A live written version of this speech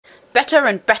better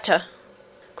and better!"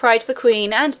 cried the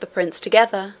queen and the prince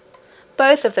together,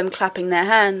 both of them clapping their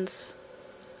hands.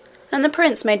 And the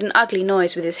prince made an ugly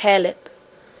noise with his hare-lip,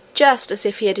 just as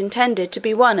if he had intended to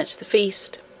be one at the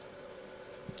feast.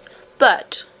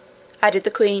 "But," added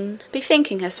the queen,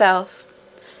 bethinking herself,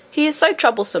 "he is so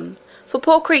troublesome. For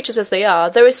poor creatures as they are,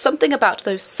 there is something about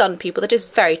those sun people that is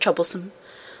very troublesome.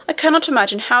 I cannot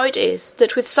imagine how it is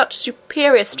that with such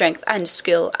superior strength and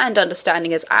skill and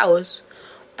understanding as ours,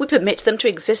 we permit them to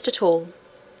exist at all.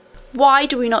 Why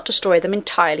do we not destroy them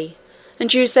entirely,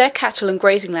 and use their cattle and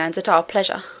grazing lands at our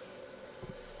pleasure?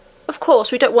 Of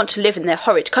course we don't want to live in their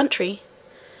horrid country.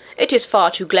 It is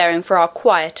far too glaring for our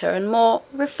quieter and more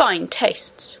refined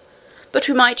tastes, but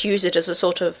we might use it as a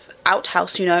sort of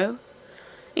outhouse, you know.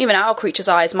 Even our creatures'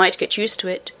 eyes might get used to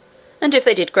it, and if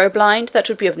they did grow blind, that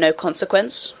would be of no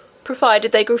consequence,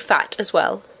 provided they grew fat as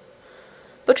well.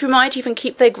 But we might even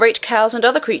keep their great cows and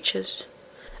other creatures,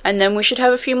 and then we should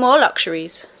have a few more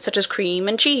luxuries, such as cream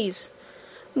and cheese,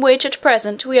 which at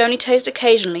present we only taste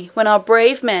occasionally when our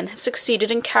brave men have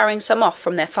succeeded in carrying some off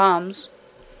from their farms."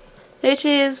 "It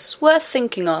is worth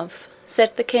thinking of,"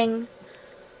 said the king,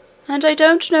 "and I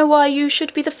don't know why you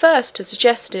should be the first to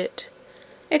suggest it,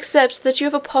 except that you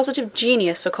have a positive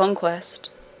genius for conquest.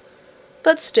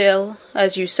 But still,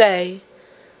 as you say,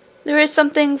 there is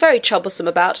something very troublesome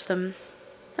about them,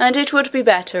 and it would be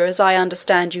better, as I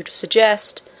understand you to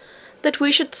suggest, that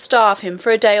we should starve him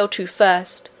for a day or two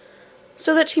first,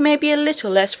 so that he may be a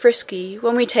little less frisky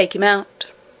when we take him out.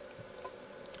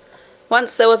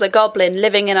 Once there was a goblin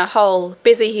living in a hole,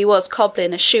 busy he was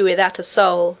cobbling a shoe without a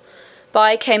sole.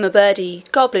 By came a birdie,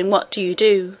 "Goblin, what do you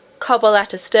do?" "Cobble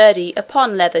at a sturdy,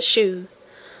 upon leather shoe."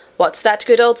 "What's that,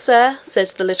 good old sir?"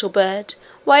 says the little bird.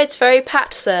 "Why, it's very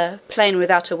pat, sir, plain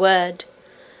without a word.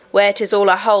 Where 'tis all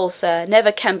a hole, sir,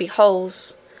 never can be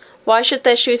holes. Why should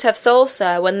their shoes have soles,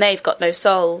 sir, when they've got no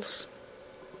soles?"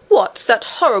 "What's that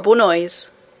horrible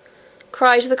noise?"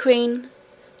 cried the queen,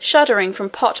 shuddering from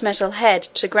pot-metal head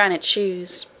to granite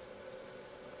shoes.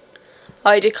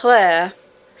 "I declare,"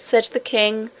 said the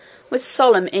king, with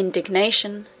solemn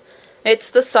indignation, "it's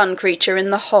the sun creature in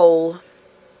the hole."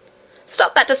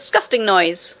 "Stop that disgusting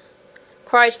noise!"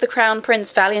 cried the crown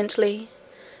prince valiantly,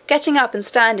 getting up and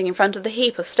standing in front of the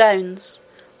heap of stones,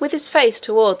 with his face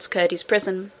towards Curdie's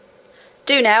prison.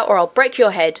 "Do now, or I'll break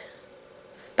your head."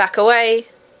 "Back away!"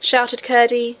 shouted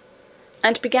Curdie,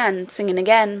 and began singing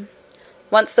again.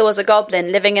 "Once there was a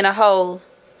goblin living in a hole."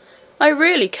 "I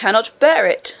really cannot bear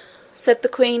it," said the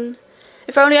queen.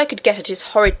 "If only I could get at his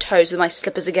horrid toes with my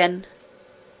slippers again."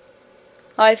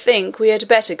 "I think we had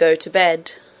better go to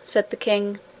bed," said the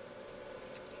king.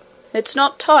 "It's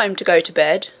not time to go to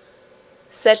bed,"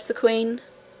 said the queen.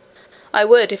 "I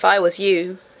would if I was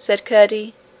you," said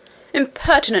Curdie.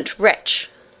 "Impertinent wretch!"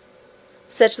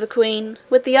 said the queen,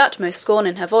 with the utmost scorn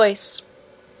in her voice.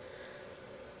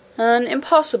 "An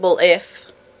impossible if,"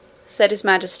 said his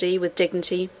majesty with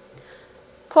dignity.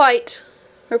 "Quite,"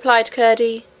 replied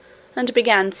Curdie, and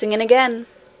began singing again.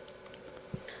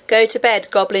 "Go to bed,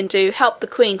 goblin, do, help the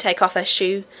queen take off her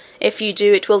shoe. If you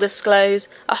do, it will disclose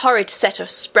a horrid set of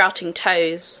sprouting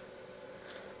toes."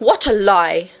 "What a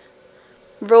lie!"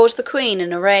 roared the queen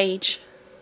in a rage.